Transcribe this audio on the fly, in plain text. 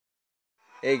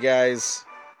Hey guys,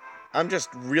 I'm just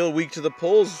real weak to the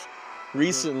pulls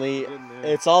recently.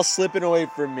 It's all slipping away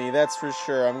from me, that's for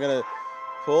sure. I'm gonna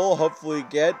pull, hopefully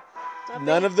get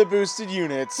none of the boosted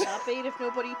units. Not bait if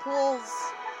nobody pulls.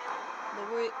 The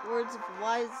words of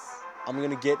wise. I'm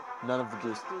gonna get none of the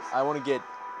boosted. I want to get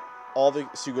all the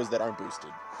sugos that aren't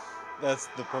boosted. That's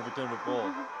the perfect time to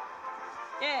pull.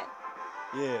 Yeah.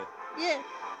 Yeah. Yeah.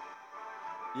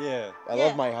 Yeah. I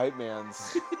love my hype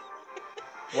mans.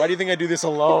 Why do you think I do this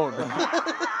alone? Yeah,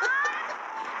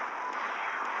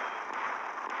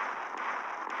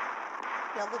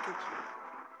 look at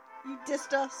you. You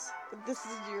dissed us, but this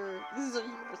is your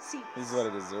receipt. This is what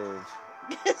I deserve.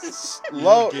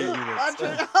 Low.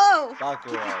 Oh!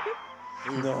 Baccarat.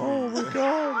 No, oh my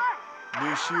god.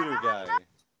 New shooter guy.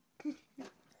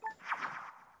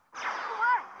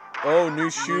 Oh, new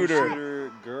shooter. New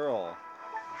shooter girl.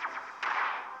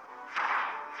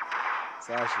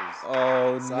 Slashers.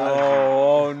 Oh Slashers. no,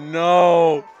 oh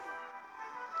no.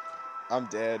 I'm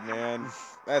dead, man.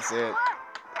 That's it.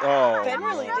 Oh, Ben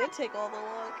really no. did take all the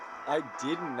luck. I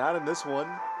didn't, not in this one.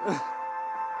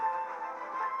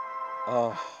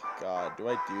 Oh, God. Do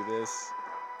I do this?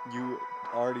 You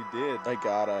already did. I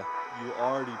gotta. You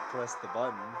already pressed the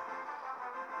button.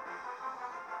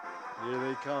 Here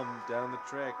they come, down the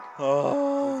track.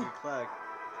 Oh. Clack.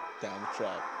 Down the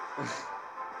track.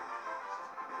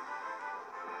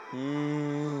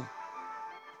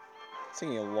 It's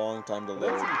taking a long time to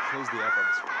load. You close the app on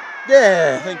the screen.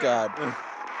 Yeah, thank God.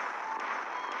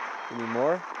 Give me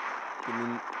more. Give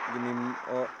me.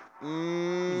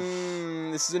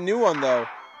 This is a new one though.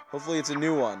 Hopefully it's a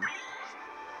new one.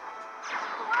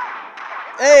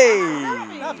 Hey!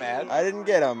 Not bad. I didn't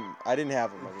get him. I didn't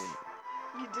have him. I mean.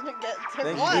 You didn't get Thank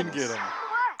him you. once. Didn't get him.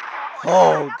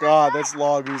 Oh God, that's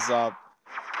Logos up.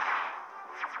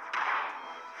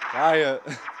 Kaya.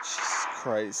 Jesus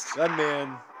Christ. That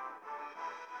man.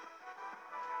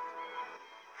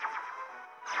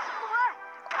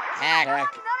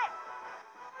 Hack.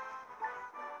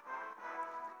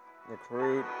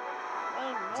 Recruit.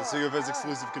 It's a Sugo Fest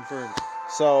exclusive confirmed.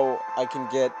 So I can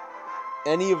get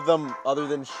any of them other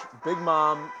than Big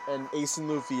Mom and Ace and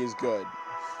Luffy is good.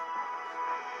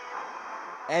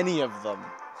 Any of them.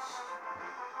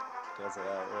 That's it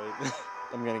out, right?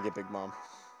 I'm gonna get Big Mom.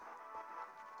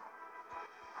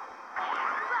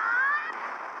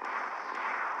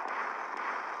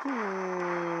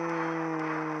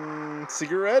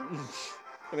 Cigarette?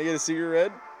 Can I get a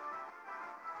cigarette?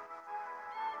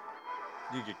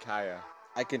 You get Kaya.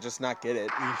 I can just not get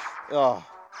it. Oh.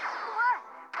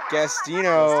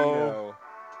 Gastino.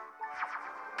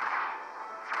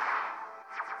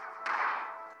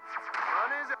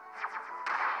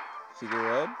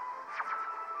 Cigarette?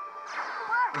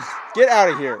 Get out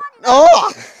of here.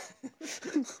 Oh!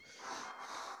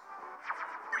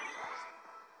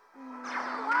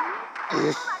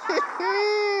 It's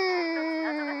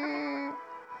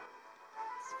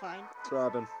fine. It's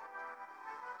Robin.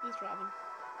 He's Robin.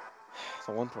 It's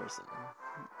a one person.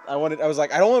 I was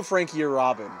like, I don't want Frankie or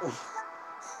Robin.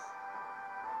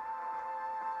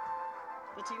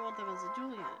 But do you want them as a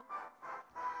dual unit?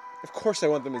 Of course I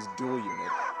want them as dual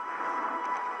unit.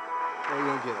 What are you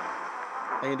gonna get him?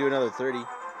 I can do another 30.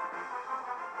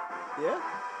 Yeah?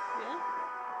 Yeah?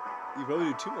 You probably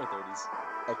do 2 more 30s.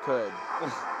 I could.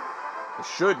 I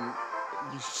shouldn't.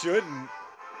 You shouldn't.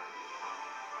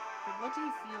 But what do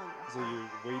you feel? So you're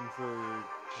waiting for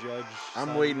Judge.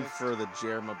 I'm waiting for the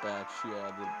Jerma batch.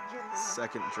 Yeah, the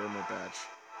second Jerma batch.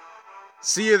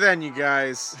 See you then, you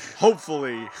guys.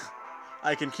 Hopefully,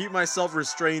 I can keep myself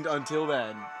restrained until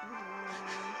then.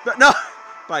 But no.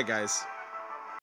 Bye, guys.